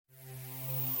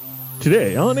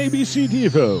Today on ABC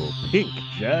Devo, Pink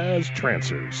Jazz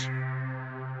Trancers.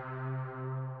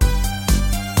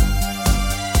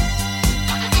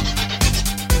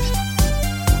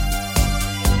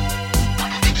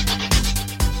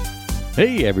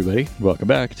 Hey everybody, welcome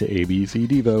back to ABC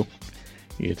Devo.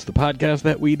 It's the podcast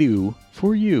that we do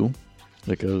for you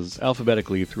that goes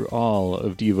alphabetically through all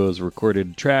of Devo's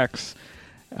recorded tracks,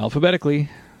 alphabetically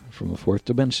from the fourth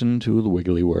dimension to the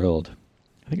wiggly world.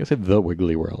 I think I said the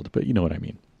wiggly world, but you know what I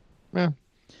mean. Yeah.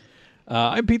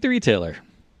 I'm Pete the Retailer.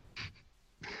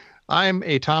 I'm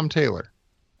a Tom Taylor.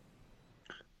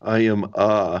 I am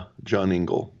John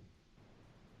Ingle.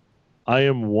 I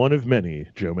am one of many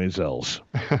Joe Mazels.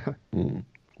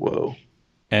 Whoa.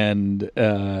 And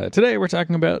today we're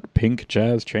talking about Pink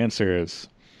Jazz Trancers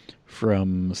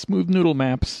from Smooth Noodle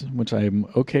Maps, which I'm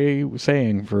okay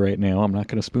saying for right now. I'm not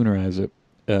going to spoonerize it.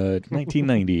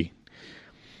 1990.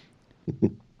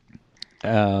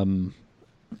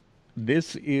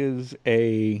 This is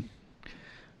a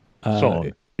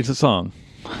song. It's a song.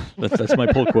 That's my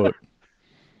pull quote.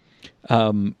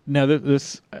 Now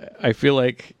this, I feel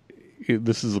like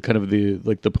this is kind of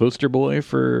the poster boy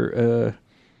for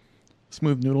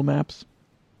Smooth Noodle Maps.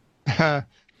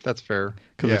 That's fair.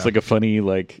 Because it's like a funny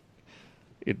the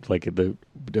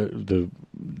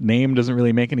name doesn't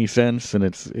really make any sense, and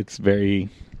it's very.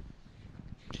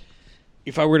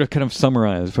 If I were to kind of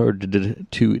summarize, if I were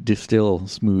to distill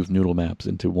Smooth Noodle Maps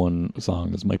into one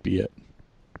song, this might be it.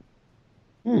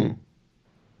 It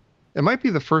might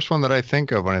be the first one that I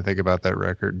think of when I think about that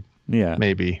record. Yeah.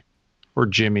 Maybe. Or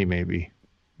Jimmy, maybe.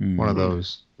 One of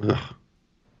those. Ugh.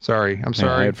 Sorry. I'm Yeah,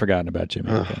 sorry. I had forgotten about Jimmy.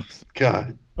 Thanks.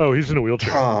 God. Oh, he's in a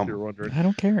wheelchair. Tom. If you're wondering. I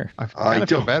don't care. I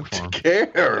feel bad for him.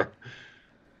 care.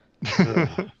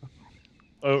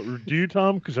 Oh, do you,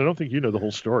 Tom? Because I don't think you know the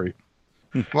whole story.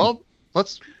 Well,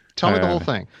 tell me the whole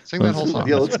thing. Sing that whole song.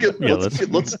 Yeah, let's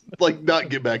not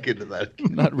get back into that.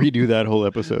 Not redo that whole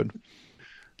episode.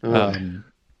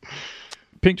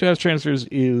 Pink Jazz Trancers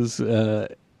is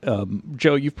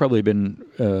Joe. You've probably been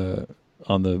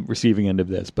on the receiving end of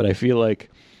this, but I feel like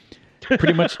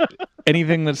pretty much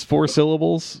anything that's 4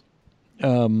 syllables.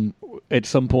 At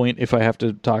some point, if I have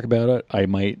to talk about it, I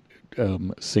might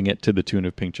sing it to the tune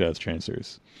of Pink Jazz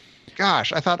Trancers.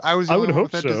 Gosh, I thought I was the only one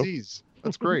with that disease.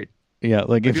 That's great. Yeah,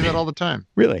 like I do that all the time.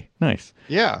 Really nice.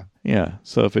 Yeah. Yeah.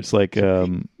 So if it's like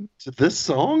This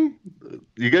song,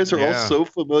 you guys are all so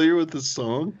familiar with this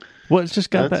song. Well, it's just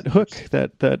got that hook.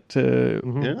 That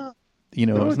Yeah. You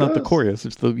know, it's not the chorus.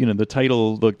 It's the the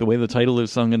title. Look, the way the title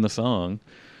is sung in the song.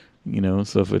 You know,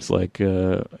 so if it's like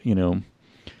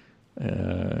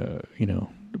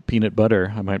peanut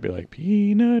butter, I might be like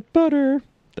peanut butter.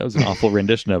 That was an awful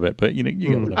rendition of it, but you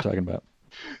get what I'm talking about.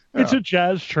 It's a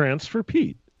jazz trance for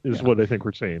Pete, is what I think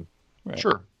we're saying. Right.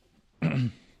 Sure.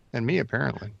 And me,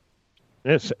 apparently.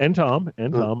 Yes, and Tom.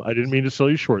 I didn't mean to sell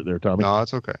you short there, Tommy. No,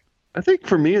 it's okay. I think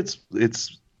for me, it's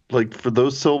like for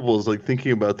those syllables, like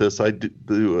thinking about this, I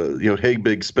do Hey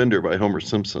Big Spender by Homer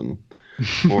Simpson.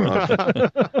 More often.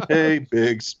 Hey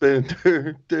Big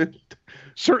Spender.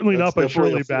 Certainly not by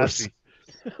Shirley Bassey.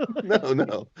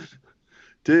 No.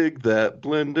 Dig that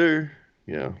blender.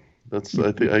 Yeah, that's.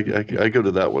 I think I go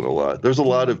to that one a lot. There's a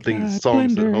lot of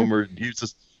songs that Homer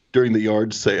uses during the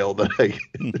yard sale that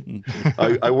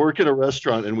I work in a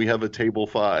restaurant and we have a table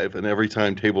 5, and every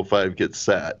time table 5 gets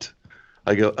sat,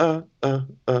 I go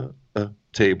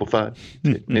table 5.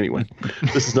 Anyway,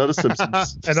 this is not a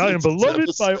Simpsons. And I am beloved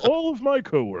by all of my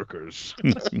coworkers.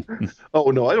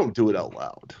 Oh no, I don't do it out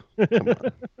loud. Come on.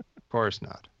 Of course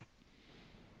not.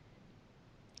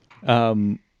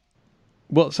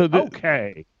 Well, so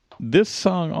this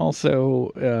song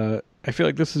also, I feel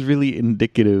like this is really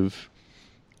indicative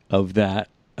of that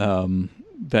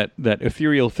that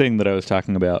ethereal thing that I was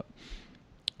talking about.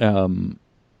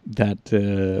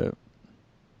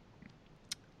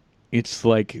 It's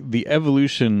like the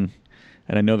evolution,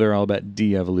 and I know they're all about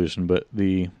de-evolution, but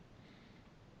the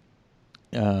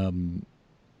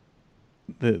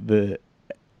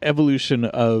evolution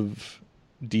of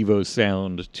Devo's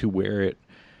sound to where it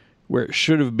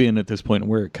should have been at this point,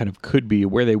 where it kind of could be,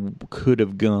 where they could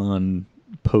have gone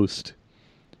post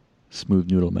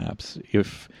Smooth Noodle Maps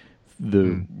if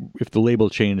the label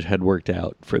change had worked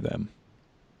out for them.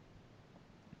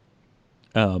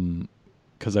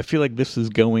 Because I feel like this is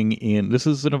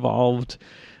an evolved,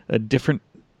 a different,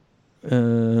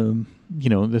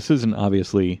 this isn't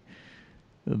obviously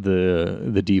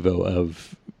the Devo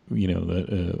of,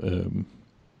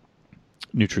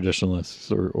 new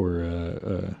traditionalists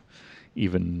or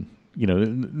even,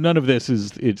 none of this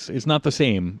is, it's not the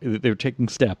same. They're taking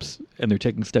steps, and they're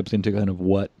taking steps into kind of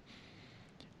what,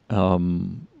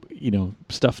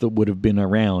 stuff that would have been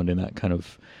around in that kind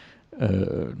of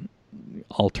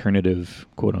alternative,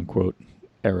 quote unquote,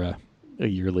 era a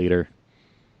year later.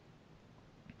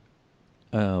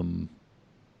 And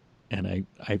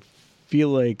I feel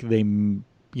like they,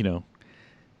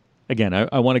 again,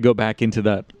 I want to go back into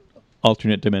that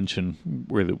alternate dimension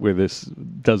where this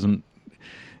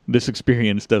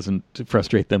experience doesn't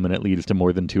frustrate them, and it leads to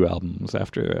more than 2 albums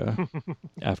after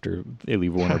after they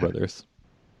leave Warner Brothers.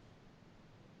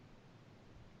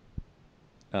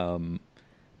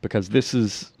 Because this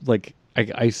is like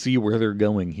I see where they're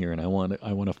going here, and I want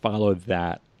to follow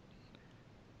that,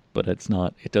 but it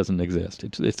doesn't exist.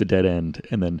 It's a dead end,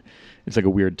 and then it's like a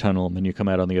weird tunnel, and then you come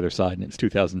out on the other side, and it's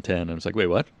 2010, and it's like, wait,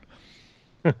 what?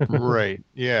 Right?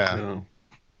 Yeah.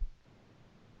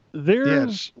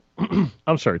 There's,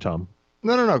 I'm sorry, Tom.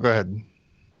 No. Go ahead.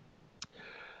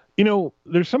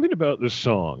 There's something about this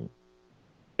song,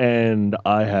 and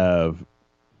I have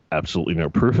absolutely no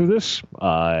proof of this.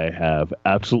 I have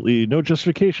absolutely no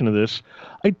justification of this.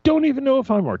 I don't even know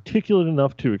if I'm articulate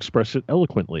enough to express it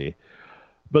eloquently.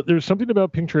 But there's something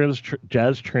about Pink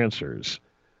Jazz Trancers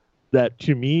that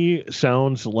to me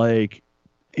sounds like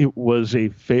it was a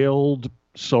failed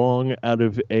song out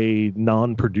of a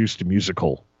non-produced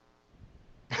musical.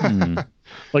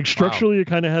 Like structurally, It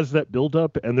kind of has that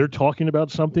build-up, and they're talking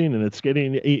about something, and it's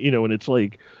getting, and it's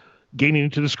like gaining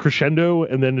into this crescendo,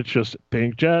 and then it's just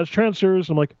Pink Jazz Trancers.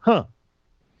 I'm like,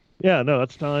 yeah, no,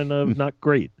 that's kind of not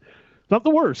great. Not the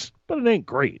worst, but it ain't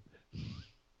great.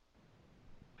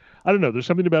 I don't know. There's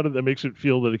something about it that makes it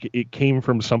feel that it came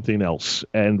from something else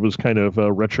and was kind of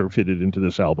retrofitted into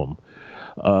this album.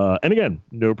 And again,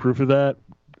 no proof of that.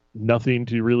 Nothing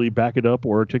to really back it up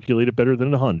or articulate it better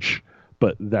than a hunch.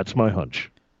 But that's my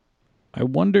hunch. I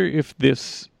wonder if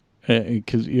this,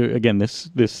 because again,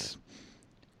 this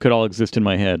could all exist in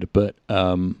my head, but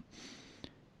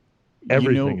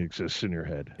everything exists in your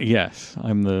head. Yes,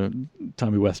 I'm the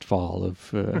Tommy Westfall of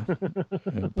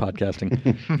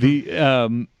podcasting.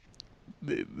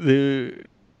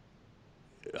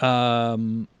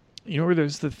 Where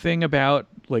there's the thing about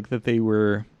like that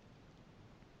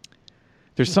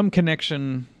there's some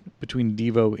connection between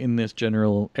Devo in this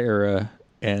general era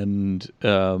and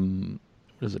what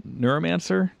is it,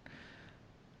 Neuromancer?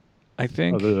 I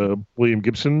think the William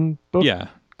Gibson book. Yeah,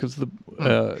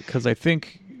 because I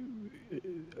think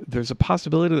there's a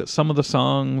possibility that some of the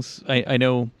songs I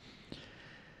know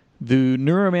the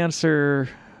Neuromancer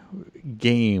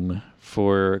game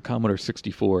for Commodore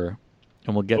 64,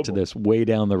 and we'll get to this way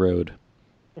down the road.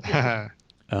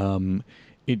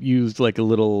 It used like a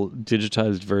little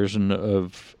digitized version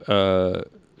of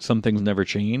Some Things Never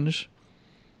Change.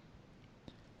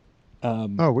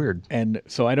 Weird. And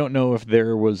so I don't know if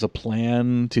there was a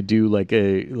plan to do like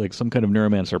some kind of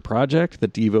Neuromancer project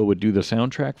that Devo would do the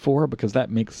soundtrack for, because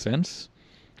that makes sense.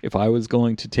 If I was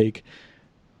going to take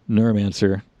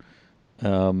Neuromancer,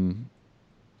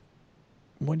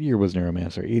 what year was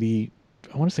Neuromancer? 80.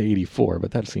 I want to say 84,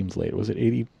 but that seems late. Was it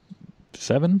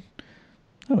 87?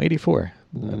 Oh, 84.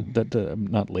 That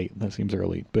not late. That seems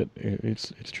early, but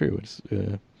it's true. It's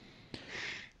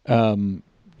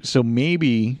so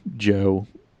maybe, Joe,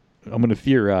 I'm going to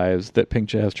theorize that Pink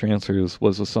Jazz Trancers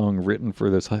was a song written for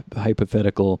this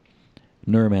hypothetical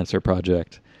Neuromancer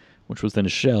project, which was then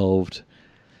shelved,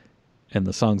 and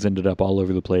the songs ended up all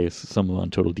over the place, some of them on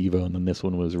Total Devo, and then this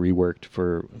one was reworked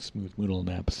for Smooth Moodle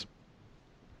Naps.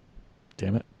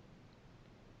 Damn it.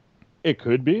 It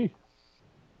could be.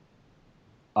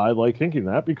 I like thinking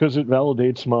that because it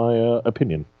validates my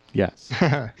opinion. Yes.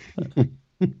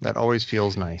 That always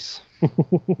feels nice.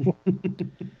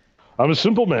 I'm a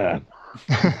simple man.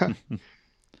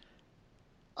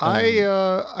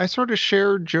 I sort of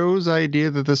share Joe's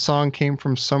idea that the song came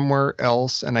from somewhere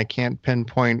else, and I can't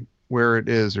pinpoint where it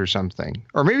is or something.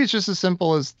 Or maybe it's just as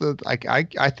simple as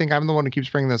I think I'm the one who keeps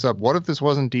bringing this up. What if this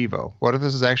wasn't Devo? What if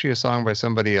this is actually a song by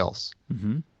somebody else?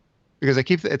 Mm-hmm. Because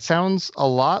it sounds a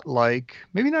lot like,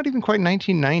 maybe not even quite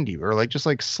 1990, or like just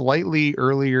like slightly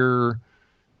earlier,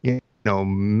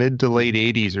 mid to late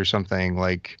 80s or something.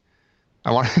 Like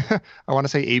I want to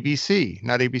say ABC,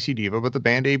 not ABC Devo, but the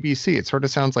band ABC. It sort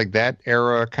of sounds like that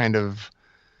era kind of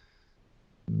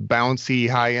bouncy,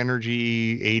 high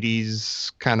energy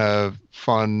 80s kind of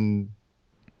fun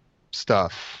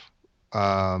stuff,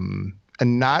 and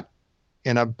not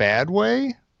in a bad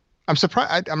way. I'm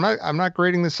surprised. I'm not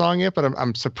grading the song yet, but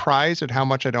I'm surprised at how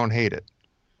much I don't hate it.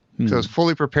 So I was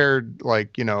fully prepared, like,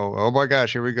 oh my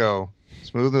gosh, here we go.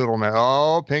 Smooth Little Man.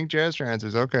 Oh, Pink Jazz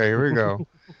Trancers. Okay, here we go.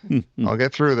 I'll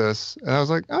get through this. And I was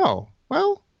like, oh,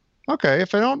 well, okay.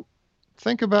 If I don't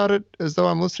think about it as though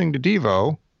I'm listening to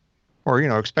Devo, or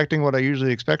expecting what I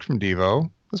usually expect from Devo,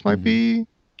 this might be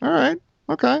all right.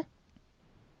 Okay,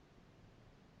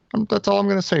 that's all I'm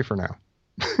going to say for now,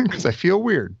 because I feel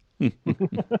weird.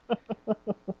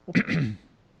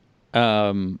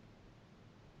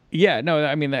 Yeah, no,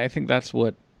 I mean, I think that's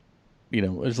what,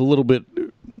 is a little bit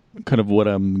kind of what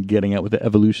I'm getting at with the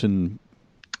evolution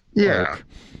arc.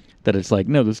 That it's like,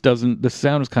 no, this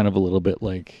sounds kind of a little bit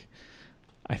like,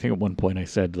 I think at one point I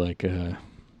said like,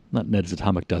 not Ned's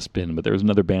Atomic Dustbin, but there was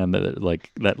another band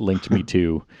that linked me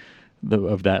to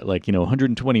of that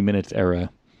 120 minutes era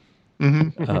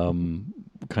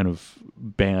kind of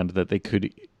band that they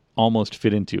could almost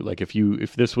fit into. Like if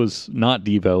this was not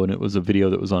Devo and it was a video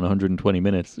that was on 120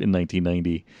 minutes in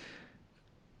 1990,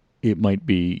 it might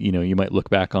be, you might look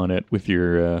back on it with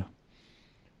your,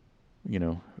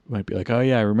 might be like, oh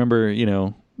yeah, I remember,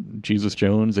 Jesus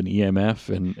Jones and EMF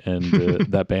and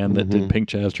that band that did Pink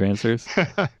Jazz Trancers.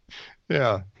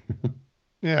 Yeah.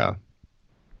 Yeah.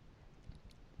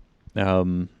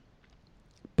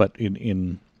 But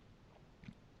in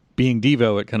being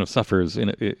Devo, it kind of suffers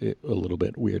a little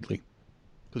bit weirdly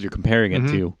because you're comparing it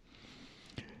to.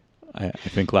 I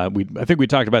think we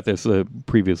talked about this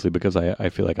previously because I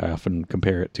feel like I often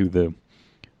compare it to the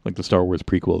Star Wars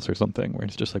prequels or something where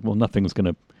it's just like, well, nothing's going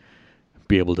to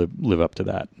be able to live up to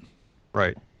that.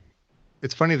 Right.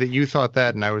 It's funny that you thought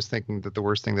that, and I was thinking that the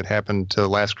worst thing that happened to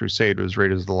Last Crusade was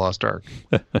Raiders of the Lost Ark.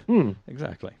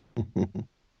 Exactly.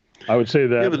 I would say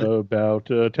that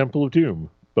about Temple of Doom,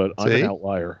 but I'm an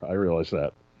outlier. I realize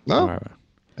that. No.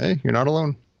 Hey, you're not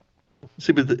alone.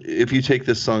 See, but if you take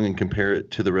this song and compare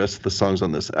it to the rest of the songs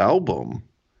on this album,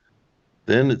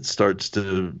 then it starts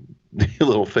to be a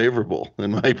little favorable,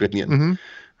 in my opinion.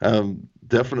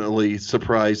 Definitely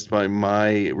surprised by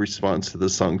my response to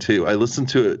this song, too. I listened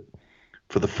to it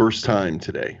for the first time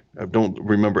today. I don't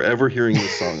remember ever hearing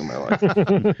this song in my life.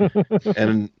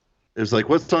 And it was like,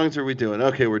 what songs are we doing?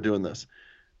 Okay, we're doing this.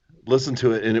 Listen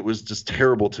to it, and it was just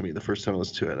terrible to me the first time I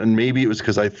listened to it. And maybe it was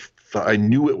because I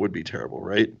knew it would be terrible,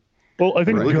 right? Well, I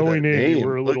think going in, you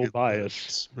were a little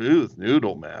biased. Smooth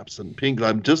Noodle Maps and Pink.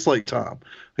 I'm just like Tom.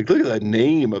 Like, look at that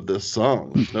name of this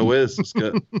song. There's no way this is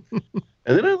good.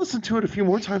 And then I listened to it a few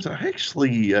more times. And I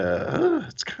actually,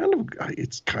 it's kind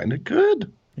of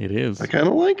good. It is. I kind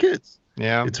of like it.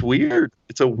 Yeah. It's weird.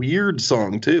 It's a weird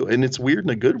song too, and it's weird in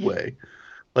a good way.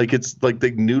 Like it's like they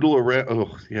noodle around.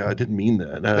 Oh yeah, I didn't mean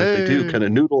that. They do kind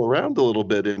of noodle around a little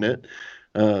bit in it.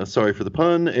 Sorry for the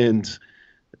pun. And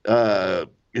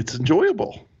it's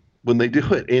enjoyable when they do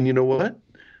it. And you know what?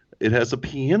 It has a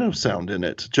piano sound in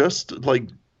it. Just like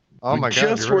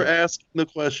we're asking the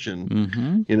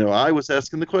question. I was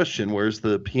asking the question, where's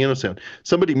the piano sound?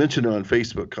 Somebody mentioned it on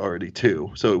Facebook already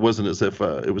too. So it wasn't as if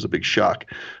it was a big shock.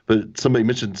 But somebody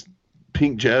mentioned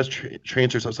Pink Jazz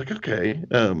Trancers. I was like, okay,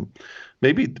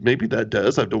 maybe that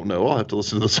does. I don't know. I'll have to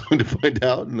listen to the song to find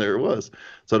out. And there it was.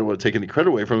 So I don't want to take any credit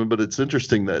away from it, but it's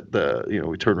interesting that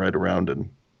we turn right around and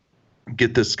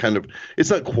get this kind of. It's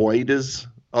not quite as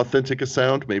authentic a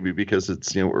sound, maybe because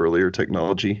it's earlier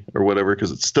technology or whatever,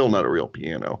 because it's still not a real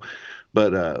piano,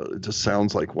 but it just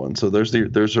sounds like one. So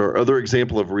there's our other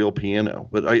example of real piano.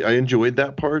 But I enjoyed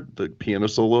that part, the piano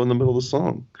solo in the middle of the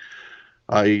song.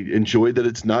 I enjoyed that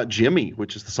it's not Jimmy,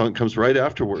 which is the song that comes right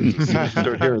afterwards. As soon as you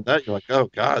start hearing that, you're like, oh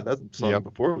God, that song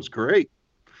before was great.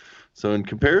 So in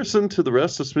comparison to the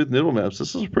rest of Smooth Noodle Maps,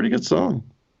 this is a pretty good song.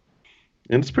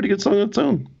 And it's a pretty good song on its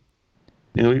own.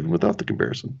 Even without the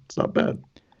comparison, it's not bad.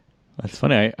 That's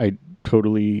funny. I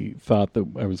totally thought that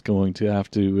I was going to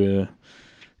have to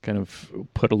kind of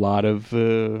put a lot of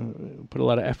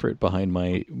effort behind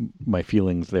my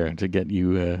feelings there to get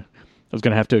you. I was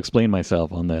going to have to explain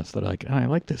myself on this. That I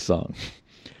like this song.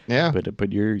 Yeah,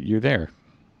 but you're there.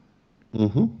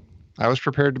 I was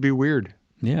prepared to be weird.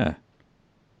 Yeah.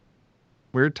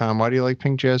 Weird, Tom. Why do you like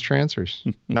Pink Jazz Trancers?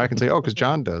 Now I can say, because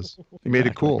John does. He made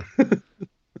it cool.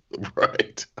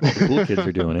 Right. The cool kids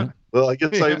are doing it. Well, I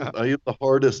guess I am the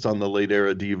hardest on the late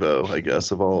era Devo, I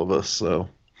guess, of all of us. So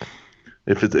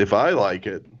if I like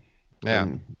it, I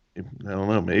don't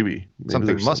know, maybe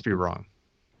something must be wrong.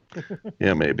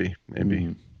 Yeah, maybe.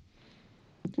 I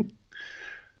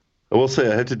will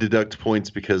say I had to deduct points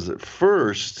because at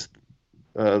first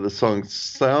the song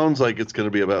sounds like it's going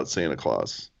to be about Santa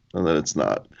Claus, and then it's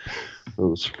not.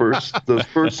 Those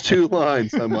first two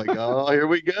lines, I'm like, oh, here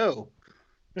we go.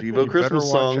 Devo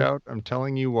Christmas song. Watch out. I'm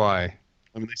telling you why.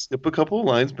 I mean, they skip a couple of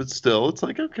lines, but still, it's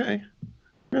like, okay,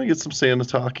 we're going to get some Santa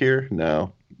talk here.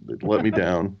 No, it let me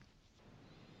down.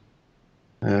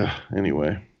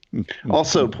 Anyway.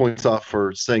 Also points off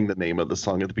for saying the name of the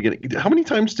song at the beginning. How many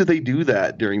times do they do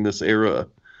that during this era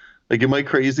Like, am I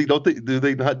crazy? Do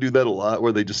they not do that a lot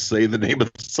where they just say the name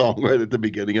of the song right at the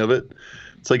beginning of it?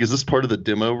 It's like, is this part of the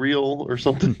demo reel or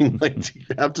something? Like, do you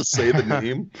have to say the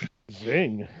name?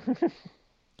 Zing.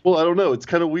 Well, I don't know. It's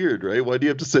kind of weird, right? Why do you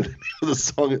have to say the name of the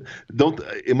song?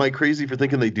 Am I crazy for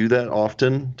thinking they do that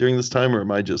often during this time, or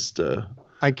am I just?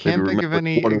 I can't think of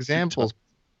any one or two examples.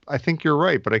 I think you're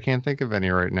right, but I can't think of any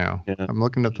right now. Yeah, I'm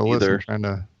looking at the me list either. and trying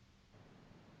to.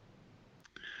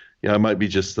 Yeah, I might be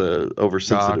just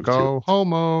oversensitive Go to.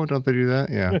 homo! Don't they do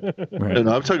that? Yeah. Right.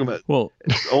 No, I'm talking about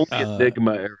only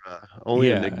Enigma era,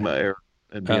 Enigma era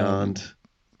and beyond.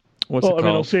 What's it Well, I mean,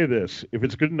 I'll called? say this: if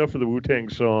it's good enough for the Wu-Tang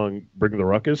song "Bring the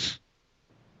Ruckus,"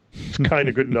 it's kind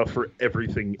of good enough for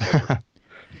everything ever.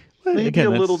 Maybe Again, a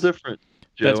little that's- different,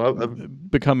 That's Joe.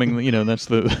 becoming, that's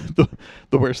the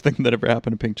worst thing that ever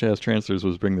happened to Pink Jazz Trancers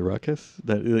was Bring the Ruckus.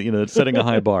 That it's setting a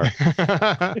high bar.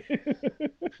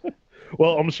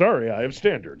 Well, I'm sorry, I have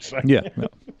standards. Yeah.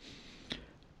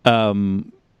 No.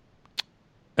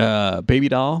 Baby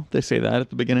Doll. They say that at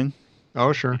the beginning.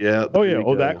 Oh sure. Yeah. Oh yeah, there you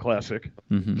oh go. that classic.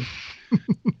 Mm-hmm.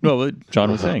 Well, John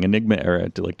was saying Enigma era.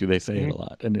 Do they say it a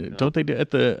lot? And don't they do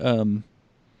at the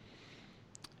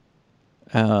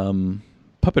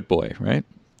Puppet Boy? Right?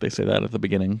 They say that at the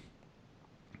beginning.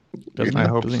 Doesn't I it?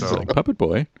 hope Doesn't it so. say Puppet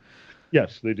Boy.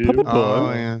 Yes, they do. Puppet Boy.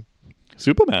 Oh yeah.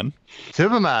 Superman.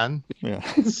 Superman. Yeah.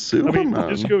 I Superman. mean,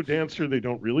 disco dancer, they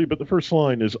don't really, but the first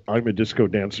line is, I'm a disco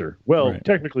dancer. Well, Right.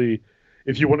 technically,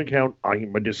 if you want to count,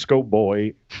 I'm a disco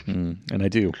boy. And I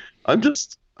do. I'm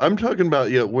talking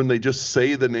about when they just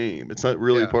say the name. It's not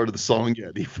really Yeah. part of the song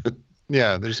yet, even.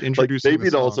 Yeah, they're just Like introducing Baby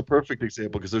the Doll is song. a perfect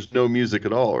example because there's no music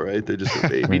at all, right? They just say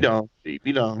Baby Right. Doll,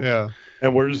 Baby Doll. Yeah.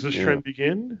 And where does this Yeah. trend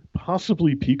begin?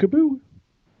 Possibly Peekaboo?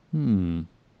 Hmm.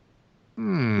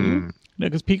 Hmm. No,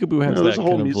 because Peekaboo has No, there's that a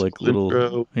whole kind of like musical little.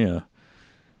 intro. Yeah.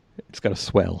 It's got a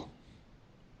swell.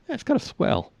 Yeah, it's got a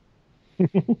swell.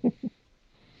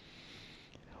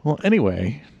 Well,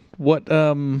 anyway, what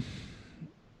the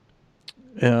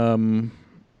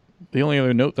only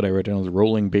other note that I wrote down was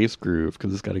rolling bass groove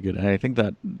because it's got a good. And I think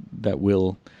that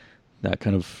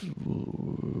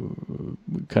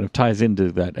kind of ties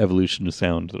into that evolution of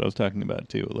sound that I was talking about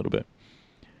too a little bit.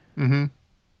 Mm-hmm.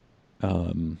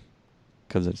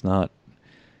 Because it's not,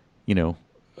 a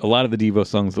lot of the Devo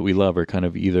songs that we love are kind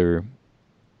of either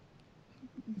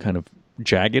kind of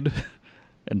jagged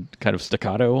and kind of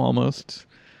staccato almost.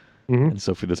 Mm-hmm. And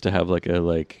so for this to have like a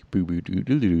boo boo doo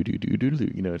doo doo doo doo doo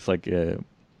doo, it's like I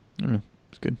don't know,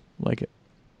 it's good, I like it.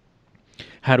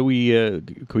 How do we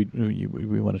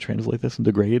we want to translate this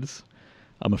into grades?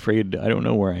 I'm afraid I don't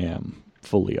know where I am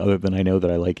fully, other than I know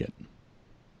that I like it.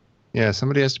 Yeah,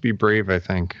 somebody has to be brave, I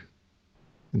think,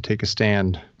 and take a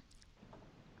stand.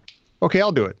 Okay,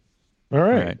 I'll do it. All All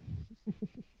right. right.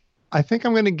 I think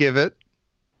I'm going to give it.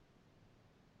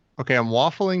 Okay, I'm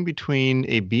waffling between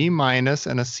a B- and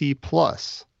a C+,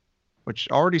 which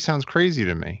already sounds crazy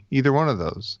to me, either one of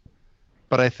those.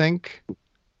 But I think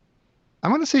I'm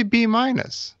going to say B-,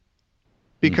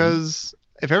 because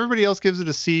if everybody else gives it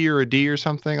a C or a D or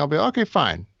something, I'll be okay,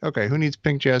 fine. Okay, who needs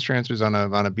Pink Jazz Trancers on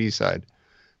a B-side?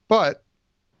 But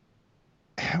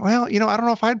well, I don't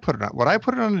know if I'd put it on. Would I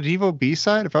put it on a Devo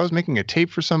B-side if I was making a tape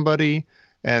for somebody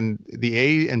and the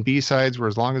A and B sides were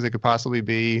as long as they could possibly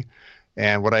be?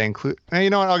 And would I include? Hey, you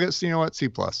know what? I'll get. You know what? C+.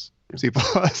 C+.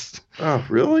 Oh,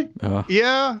 really?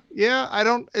 Yeah. I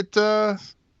don't.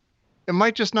 It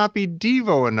might just not be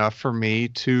Devo enough for me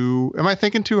to. Am I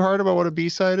thinking too hard about what a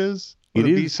B-side is? What It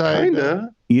a is, B-side. Kinda.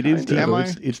 It is Kinda. Am Devo. I?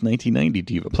 It's 1990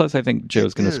 Devo. Plus, I think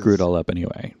Joe's It going to screw it is. all up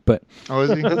anyway. But Oh, is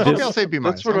he? Okay, I'll say B-.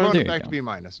 That's I'm what going There back you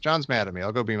to B-. John's mad at me.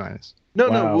 I'll go B-. No,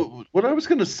 Wow. what I was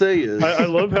going to say is. I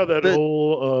love how that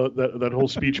whole that whole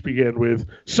speech began with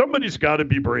 "Somebody's got to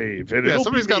be brave," and Yeah, it'll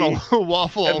somebody's be me. got a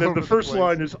waffle. And all then over the first place.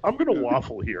 line is, "I'm going to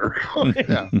waffle here."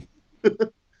 Yeah.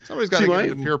 Somebody's got to See, get my-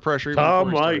 into peer pressure. even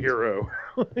Tom, before he my starts. hero.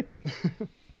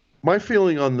 My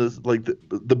feeling on this, like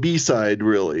the B side,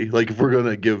 really, like if we're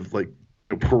gonna give like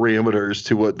parameters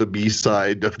to what the B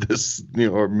side of this,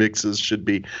 or mixes should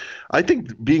be, I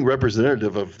think being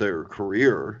representative of their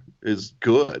career is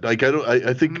good. Like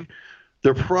I think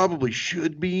there probably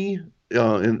should be,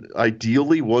 and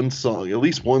ideally at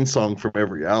least one song from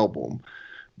every album.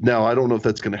 Now I don't know if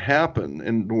that's going to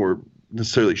happen, or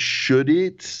necessarily should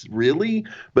it really,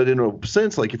 but in a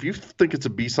sense, like if you think it's a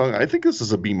B song, I think this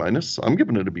is a B-. I'm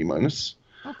giving it a B-.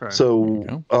 Okay.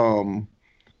 So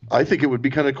I think it would be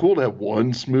kind of cool to have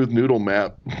one Smooth Noodle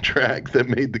Map track that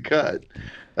made the cut,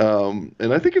 and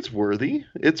I think it's worthy.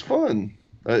 It's fun.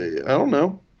 I don't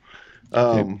know.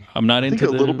 I'm not I think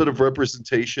into a little bit of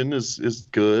representation is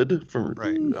good for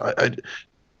Right.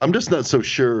 I'm just not so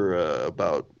sure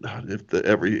about if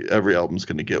every album's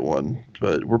going to get one.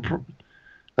 But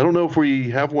I don't know if we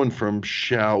have one from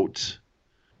Shout.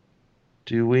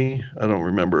 Do we? I don't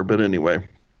remember. But anyway,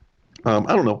 I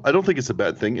don't know. I don't think it's a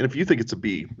bad thing. And if you think it's a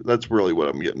B, that's really what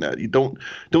I'm getting at. You don't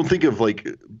think of like,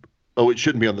 oh, it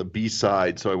shouldn't be on the B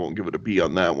side, so I won't give it a B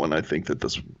on that one. I think that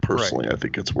this personally, I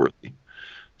think it's worthy.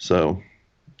 So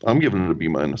I'm giving it a B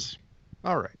minus.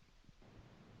 All right.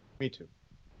 Me too.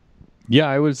 Yeah,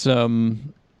 I was.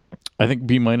 I think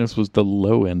B minus was the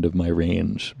low end of my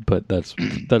range, but that's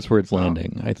where it's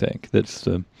landing. I think that's.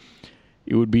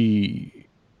 It would be.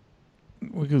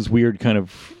 It was weird, kind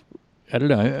of. I don't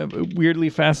know. I'm weirdly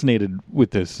fascinated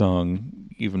with this song,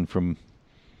 even from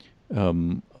a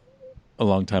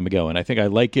long time ago, and I think I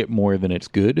like it more than it's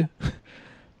good.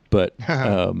 But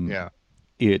yeah,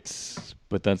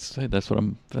 but that's what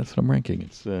I'm ranking.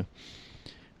 It's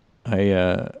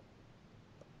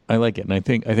I like it, and I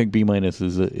think B minus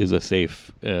is a safe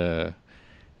bet,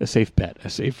 a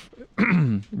safe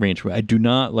range. I do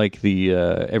not like the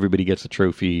everybody gets a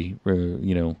trophy,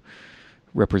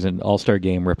 represent all-star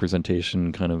game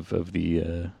representation kind of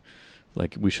the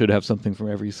like we should have something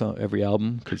from every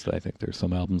album, because I think there's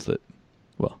some albums that,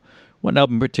 well, one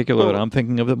album in particular that I'm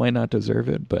thinking of that might not deserve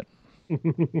it, but.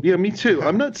 Yeah, me too.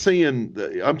 I'm not saying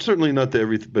I'm certainly not the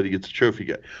everybody gets a trophy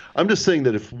guy. I'm just saying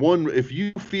that if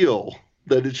you feel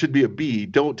that it should be a B,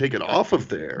 don't take it off of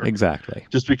there. Exactly.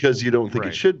 Just because you don't think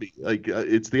it should be. Like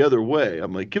it's the other way.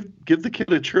 I'm like, give the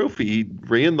kid a trophy. He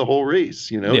ran the whole race.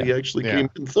 He actually came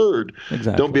in third.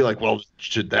 Exactly. Don't be like, well,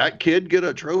 should that kid get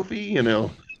a trophy? I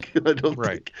don't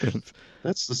think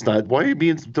that's just not. Why are you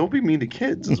being? Don't be mean to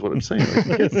kids. Is what I'm saying.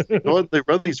 Like, kids, they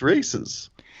run these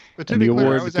races. But to be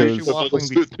clear, I was actually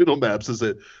waffling. Doodle Maps is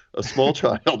a small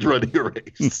child running a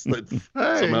race that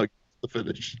somehow gets the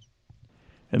finish.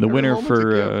 And the winner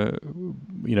for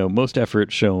most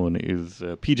effort shown is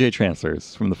PJ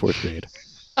Trancers from the 4th grade.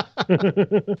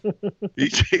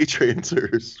 PJ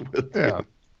Trancers with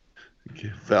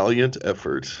valiant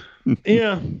effort.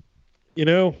 Yeah,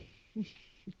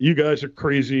 you guys are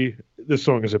crazy. This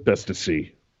song is at best a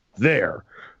C. There,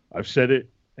 I've said it,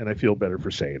 and I feel better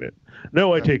for saying it.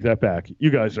 No, I take that back. You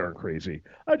guys aren't crazy.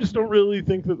 I just don't really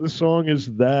think that the song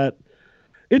is that.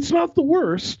 It's not the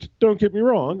worst, don't get me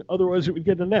wrong. Otherwise, it would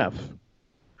get an F.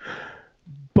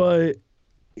 But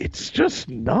it's just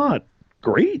not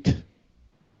great.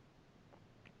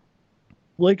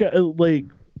 Like, all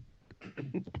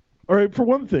right, for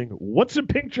one thing, what's a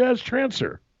pink jazz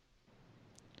trancer?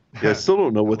 Yeah, I still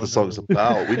don't know what the song's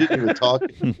about. We didn't even talk.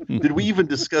 Did we even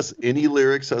discuss any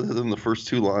lyrics other than the first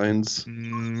 2 lines?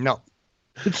 No.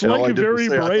 It's like a very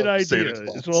bright idea.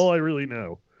 It's all I really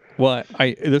know. Well,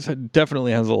 this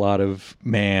definitely has a lot of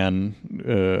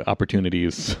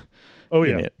opportunities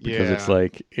in it, because it's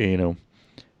like,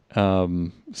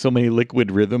 so many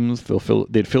liquid rhythms.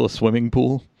 They'd fill a swimming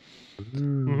pool.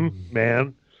 Mm-hmm.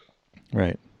 Man.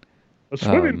 Right. A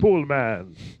swimming pool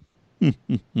man.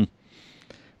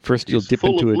 First you'll dip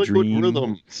into a dream.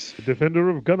 Rhythms. Defender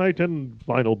of gunite and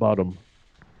vinyl bottom.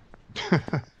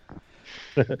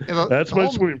 That's my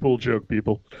swimming pool joke,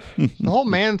 people. The whole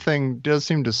man thing does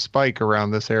seem to spike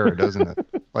around this era, doesn't it?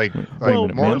 Like more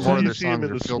and more of their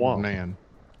songs are filled with man.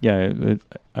 Yeah,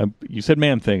 you said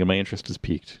man thing, and my interest is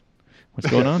piqued. What's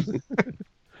going on?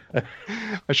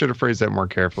 I should have phrased that more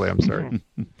carefully. I'm sorry.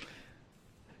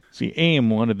 See, AIM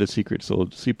wanted the super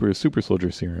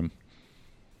soldier serum,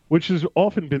 which has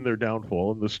often been their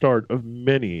downfall and the start of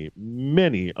many,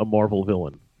 many a Marvel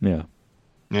villain. Yeah.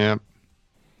 Yeah.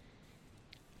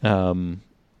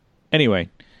 Anyway,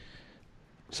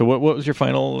 so what was your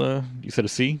final? You said a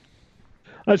C?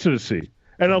 I said a C,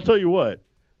 and I'll tell you what,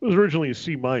 it was originally a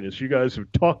C minus. You guys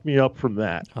have talked me up from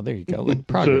that. Oh, there you go.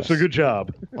 Progress. So good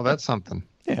job. Well, that's something.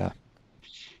 Yeah.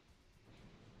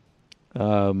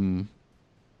 Yeah.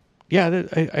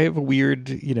 I have a weird.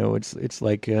 It's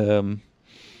like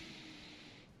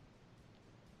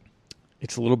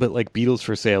it's a little bit like Beatles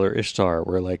for Sale or Ishtar,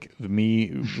 where like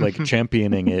me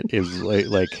championing it is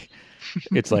like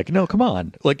it's like, no, come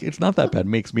on, like it's not that bad. It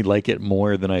makes me like it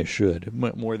more than I should,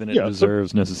 more than it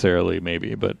deserves necessarily,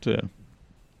 maybe. But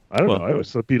I don't know. I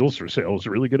always thought Beatles for Sale was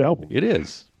a really good album. It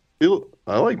is.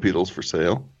 I like Beatles for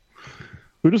Sale.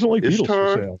 Who doesn't like Ishtar,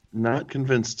 Beatles for Sale? Not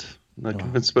convinced. Not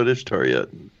convinced about Ishtar yet.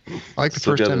 I like the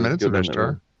first 10 minutes of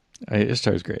Ishtar.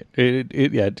 Ishtar's great.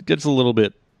 It gets a little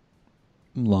bit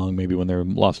long maybe when they're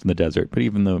lost in the desert, but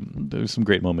even though there's some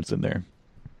great moments in there.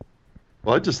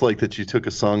 Well, I just like that you took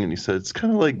a song and you said it's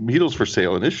kind of like Beatles for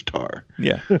Sale and Ishtar.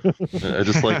 Yeah. I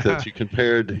just like that you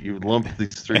lumped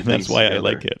these three and things that's why together. I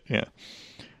like it. Yeah.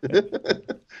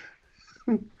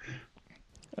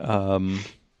 All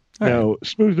Now,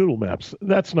 Smooth Doodle Maps,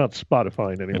 that's not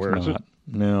Spotify right. anywhere, It's is it? not.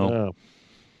 No, Oh,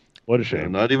 what a Yeah,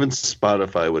 shame. not even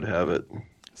Spotify would have it.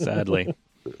 sadly.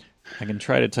 I can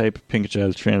try to type Pink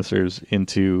Jazz Trancers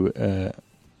into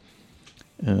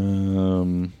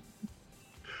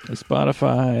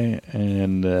Spotify,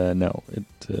 and no,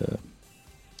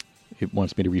 it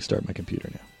wants me to restart my computer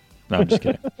now. No, I'm just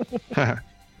kidding.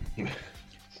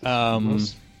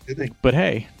 But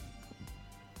hey,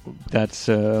 that's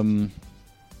I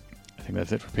think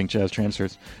that's it for Pink Jazz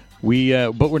Trancers.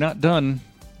 But we're not done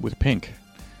with Pink.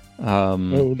 Oh,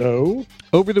 no.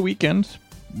 Over the weekend,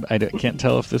 can't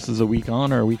tell if this is a week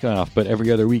on or a week off, but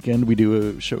every other weekend we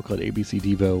do a show called ABC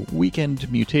Devo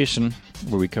Weekend Mutation,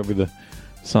 where we cover the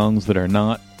songs that are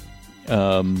not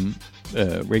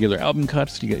regular album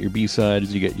cuts. You get your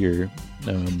B-sides, you get your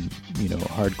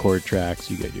hardcore tracks,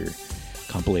 you get your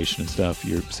compilation and stuff,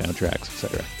 your soundtracks,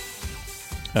 etc.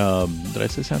 Did I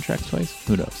say soundtracks twice?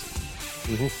 Who knows?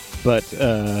 Mm-hmm. But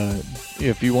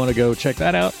if you want to go check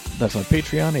that out, that's on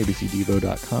Patreon,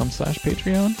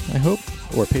 abcdevo.com/Patreon, I hope,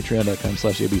 or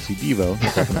patreon.com/abcdevo.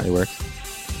 That definitely works.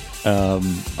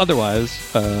 Otherwise,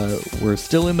 we're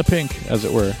still in the pink, as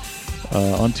it were.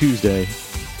 On Tuesday,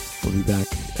 we'll be back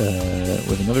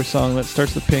with another song that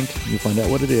starts with pink. You'll find out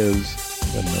what it is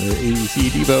in another ABC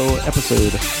Devo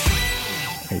episode.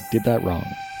 I did that wrong.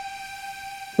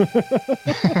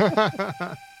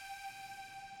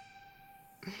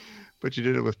 But you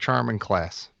did it with charm and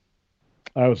class.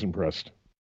 I was impressed.